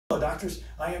Hello doctors,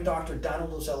 I am Dr.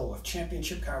 Donald Lozello of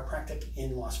Championship Chiropractic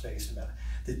in Las Vegas, Nevada.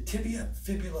 The Tibia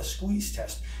Fibula squeeze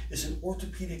test is an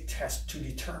orthopedic test to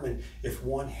determine if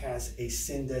one has a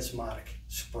syndesmotic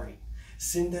sprain.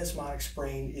 Syndesmotic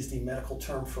sprain is the medical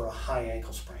term for a high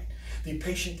ankle sprain. The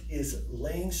patient is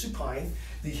laying supine,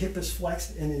 the hip is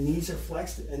flexed and the knees are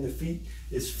flexed and the feet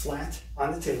is flat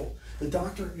on the table. The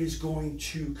doctor is going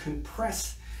to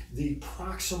compress the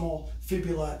proximal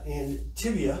fibula and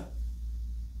tibia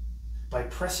by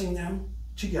pressing them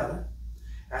together.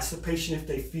 Ask the patient if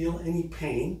they feel any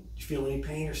pain. Do you feel any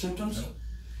pain or symptoms? No.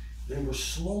 Then we're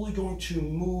slowly going to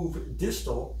move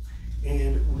distal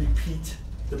and repeat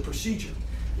the procedure.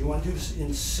 You want to do this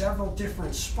in several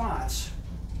different spots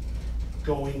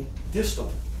going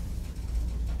distal.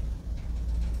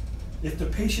 If the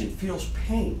patient feels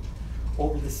pain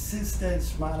over the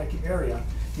syndesmotic area,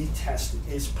 the test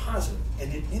is positive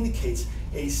and it indicates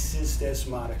a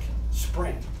syndesmotic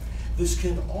sprain. This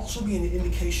can also be an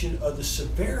indication of the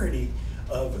severity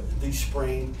of the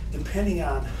sprain depending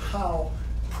on how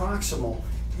proximal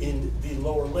in the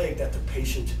lower leg that the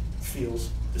patient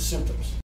feels the symptoms.